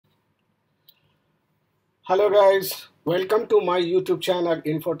Hello guys, welcome to my YouTube channel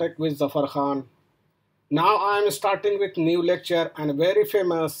Infotech with Zafar Khan. Now I am starting with new lecture and very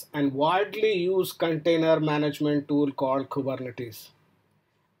famous and widely used container management tool called Kubernetes.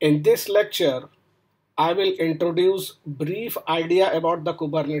 In this lecture, I will introduce brief idea about the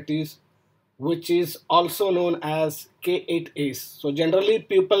Kubernetes, which is also known as K8s. So generally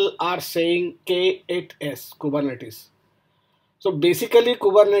people are saying K8s Kubernetes. So basically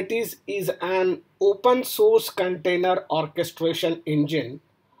Kubernetes is an open source container orchestration engine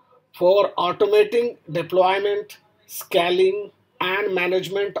for automating deployment, scaling, and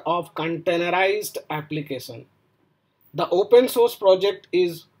management of containerized application. The open source project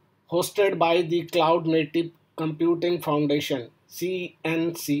is hosted by the Cloud Native Computing Foundation,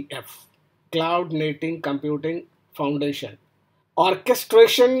 CNCF, Cloud Native Computing Foundation.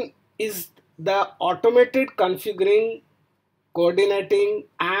 Orchestration is the automated configuring, coordinating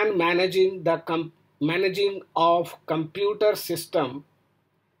and managing managing of computer system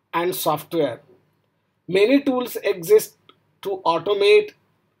and software. Many tools exist to automate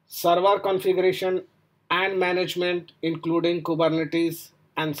server configuration and management, including Kubernetes,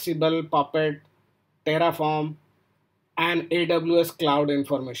 Ansible, Puppet, Terraform, and AWS Cloud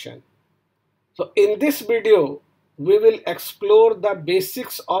Information. So in this video, we will explore the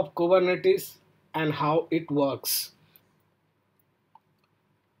basics of Kubernetes and how it works.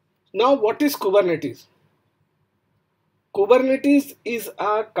 Now, what is Kubernetes? Kubernetes is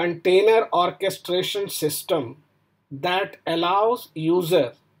a container orchestration system that allows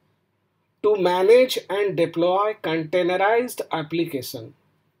users to manage and deploy containerized application.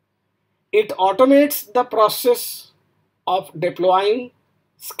 It automates the process of deploying,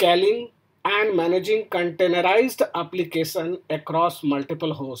 scaling, and managing containerized application across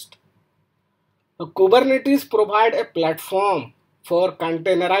multiple hosts. Kubernetes provide a platform for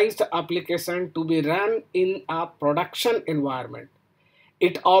containerized application to be run in a production environment.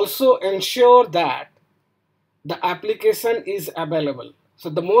 It also ensures that the application is available.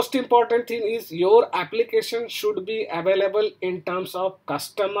 So the most important thing is your application should be available in terms of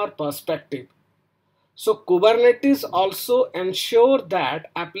customer perspective. So Kubernetes also ensure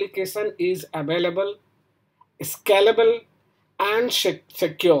that application is available, scalable, and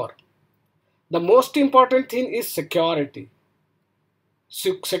secure. The most important thing is security.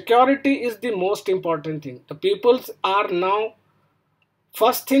 Security is the most important thing. The people are now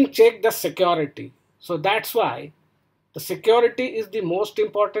first thing check the security. So that's why the security is the most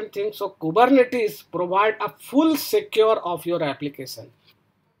important thing. So Kubernetes provide a full secure of your application.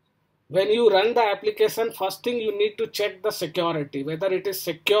 When you run the application, first thing you need to check the security, whether it is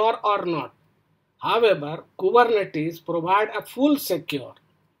secure or not. However, Kubernetes provide a full secure.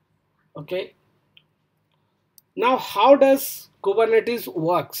 Okay. Now, how does Kubernetes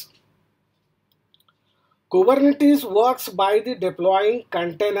works? Kubernetes works by the deploying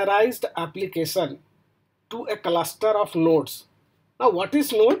containerized application to a cluster of nodes. Now, what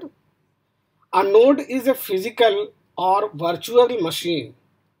is node? A node is a physical or virtual machine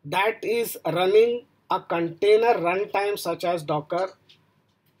that is running a container runtime such as Docker.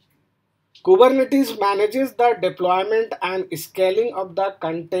 Kubernetes manages the deployment and scaling of the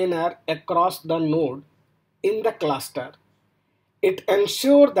container across the node in the cluster. It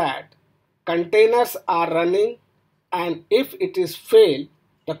ensures that containers are running, and if it is failed,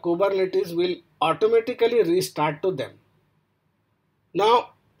 the Kubernetes will automatically restart to them.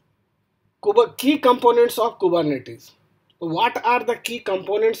 Now, key components of Kubernetes. What are the key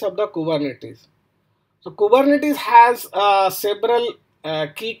components of the Kubernetes? So Kubernetes has several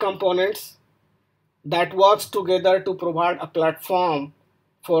key components that works together to provide a platform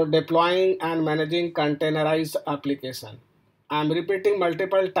for deploying and managing containerized application. I'm repeating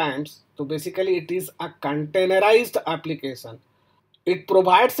multiple times. So basically it is a containerized application. It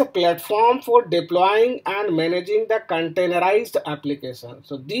provides a platform for deploying and managing the containerized application.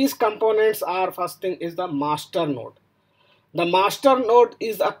 So these components are, first thing is the master node. The master node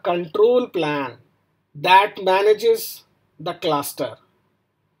is a control plane that manages the cluster.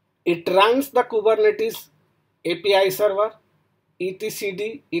 It runs the Kubernetes API server,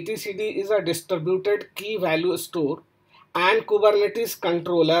 etcd. etcd is a distributed key value store and Kubernetes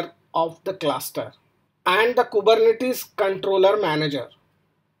controller of the cluster, and the Kubernetes controller manager.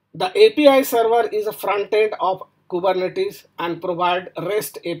 The API server is a front end of Kubernetes and provide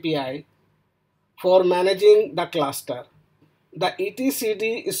REST API for managing the cluster. The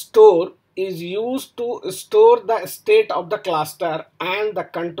etcd store is used to store the state of the cluster, and the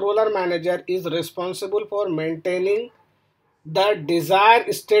controller manager is responsible for maintaining the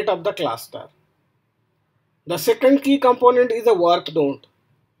desired state of the cluster. The second key component is a work node.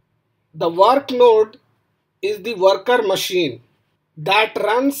 The work node is the worker machine that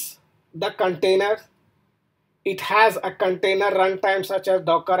runs the container. It has a container runtime such as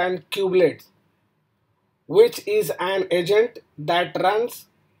Docker and Kubernetes, which is an agent that runs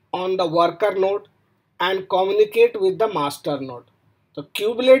on the worker node and communicate with the master node. So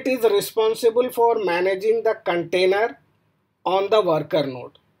kubelet is responsible for managing the container on the worker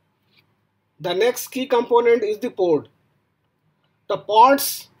node. The next key component is the pod. The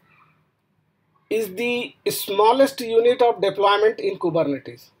pods is the smallest unit of deployment in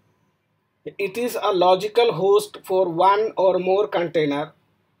Kubernetes. It is a logical host for one or more container.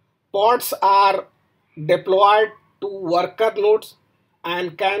 Pods are deployed to worker nodes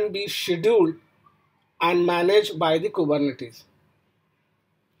and can be scheduled and managed by the Kubernetes.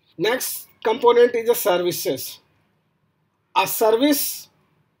 Next component is the services. A service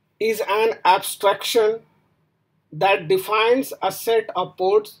is an abstraction that defines a set of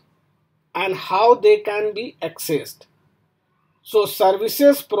pods and how they can be accessed. So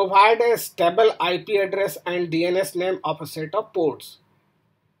services provide a stable IP address and DNS name of a set of pods.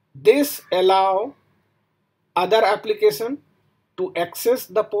 This allows other applications to access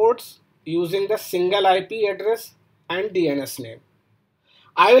the pods using the single IP address and DNS name.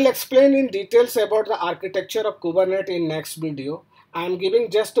 I will explain in details about the architecture of Kubernetes in next video. I am giving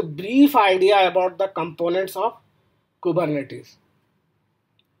just a brief idea about the components of Kubernetes.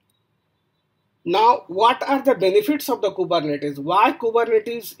 Now, what are the benefits of the Kubernetes? Why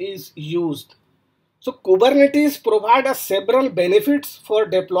Kubernetes is used? So Kubernetes provides several benefits for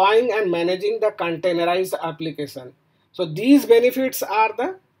deploying and managing the containerized application. So these benefits are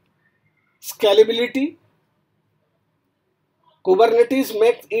the scalability. Kubernetes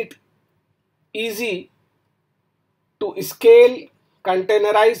makes it easy to scale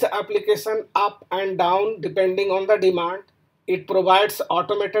containerized application up and down depending on the demand. It provides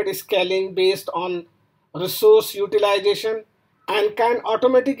automated scaling based on resource utilization and can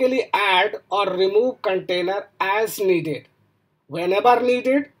automatically add or remove container as needed. Whenever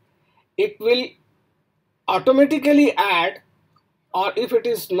needed, it will automatically add, or if it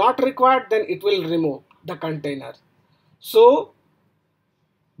is not required, then it will remove the container. So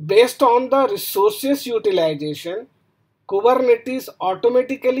based on the resources utilization, Kubernetes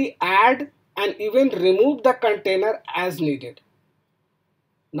automatically add and even remove the container as needed.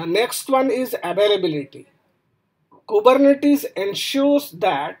 The next one is availability. Kubernetes ensures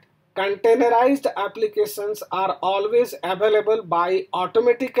that containerized applications are always available by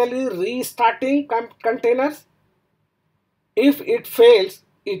automatically restarting containers. If it fails,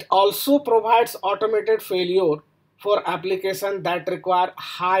 it also provides automated failure for applications that require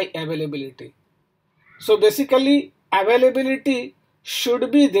high availability. So basically, availability should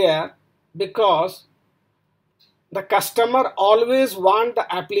be there because the customer always want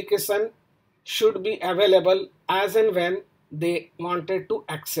the application should be available as and when they wanted to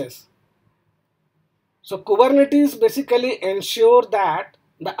access. So Kubernetes basically ensure that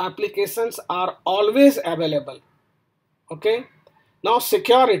the applications are always available. Okay. Now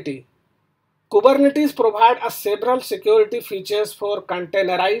security. Kubernetes provide several security features for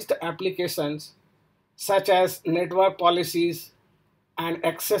containerized applications such as network policies and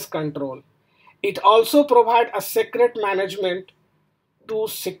access control. It also provides a secret management to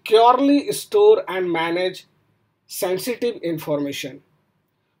securely store and manage sensitive information,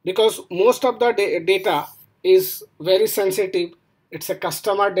 because most of the data is very sensitive. It's a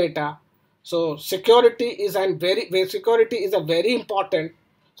customer data, so security is a very important.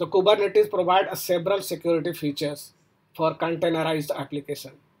 So Kubernetes provides several security features for containerized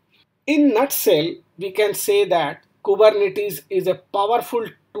application. In nutshell, we can say that Kubernetes is a powerful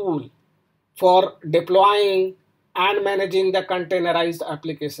tool for deploying and managing the containerized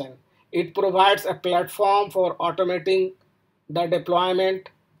application. It provides a platform for automating the deployment,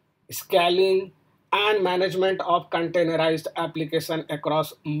 scaling, and management of containerized application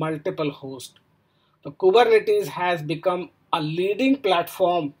across multiple hosts. So Kubernetes has become a leading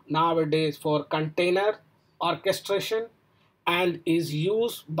platform nowadays for container orchestration and is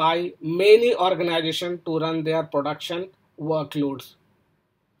used by many organizations to run their production workloads.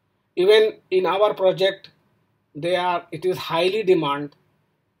 Even in our project, it is highly demand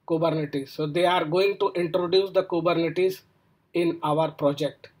Kubernetes. So they are going to introduce the Kubernetes in our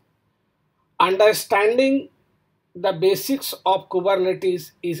project. Understanding the basics of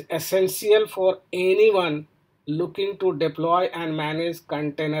Kubernetes is essential for anyone looking to deploy and manage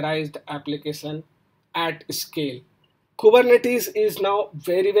containerized application at scale. Kubernetes is now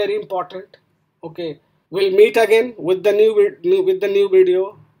very important. Okay, we'll meet again with the new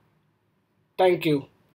video. Thank you.